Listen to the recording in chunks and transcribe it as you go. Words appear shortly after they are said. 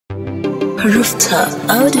Rooftop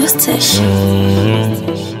audio station.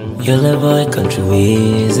 You're boy country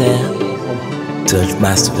Wizzy. Touch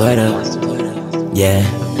master what up. Yeah.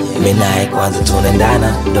 Mina kwanza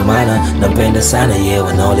tunaendana, ndo maana nampenda sana yeye,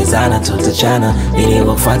 wanaulizana tutachana ili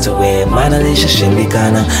wafuate we, maana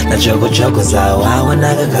lishashindikana na chokochoko zao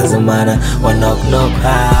hawanaga kazamana, knock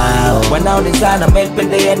hao wanaulizana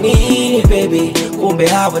mependea nini baby, kumbe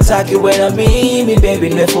hawataki we na mimi baby,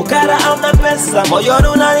 nimefukara au na pesa, moyoni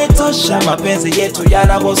unanitosha, mapenzi yetu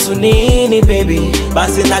yanahusu nini baby,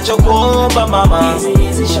 basi nachokuomba mama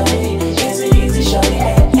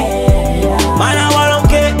mana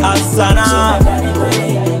asana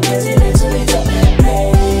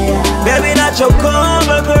baby, not your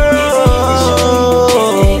cover girl.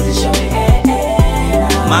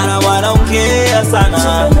 Man, I don't care asana.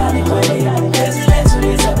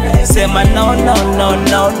 Say my no.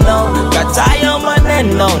 Got tie on my neck,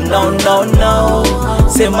 no.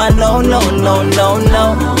 Say my no.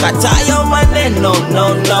 Got tie on my neck, no.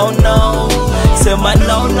 Say my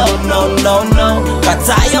no. Got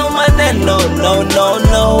tie on my neck, no.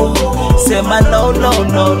 Say my no.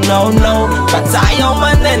 Got tie on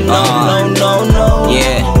my neck, no.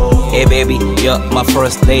 Yeah. Hey baby, you're my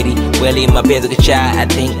first lady. Well in my bed with a child, I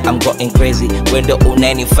think I'm going crazy. When the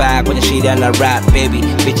 95, when the shit on the rap, baby.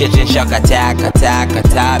 Bitches and shock attack,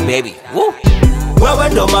 baby. Woo! Wewe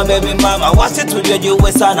ndo my baby mama, wasi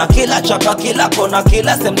tujue sana, kila chaka, kila kona,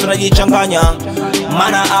 kila sehemu tunajichanganya.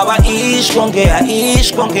 Mana hawaishi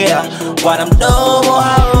kuongea, wana mdomo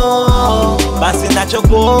hao, basi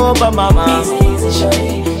nachokuomba mama.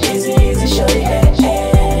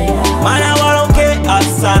 Mana wanaongea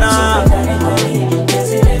sana,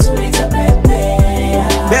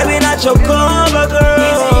 baby nachokuomba girl.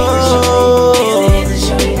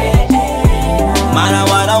 Mana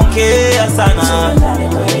wanaongea sana,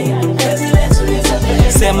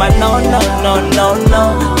 say my no.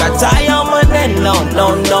 Got tie on my neck, no.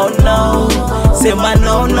 Say my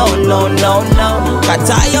no. Got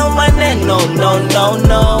tie on my neck, no.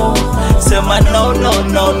 Say my no.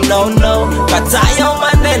 Got tie on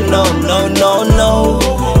my neck, no.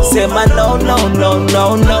 Say my no.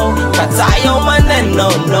 Got tie on my neck, no.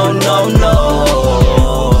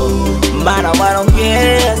 Man, I don't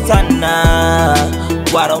care, sana.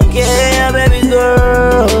 I don't care, baby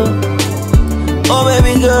girl. Oh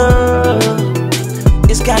baby girl,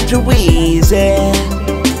 it's country Wizzy.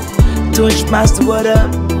 Touch master what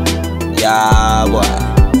up? Yeah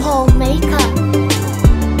boy. Paul Makeup.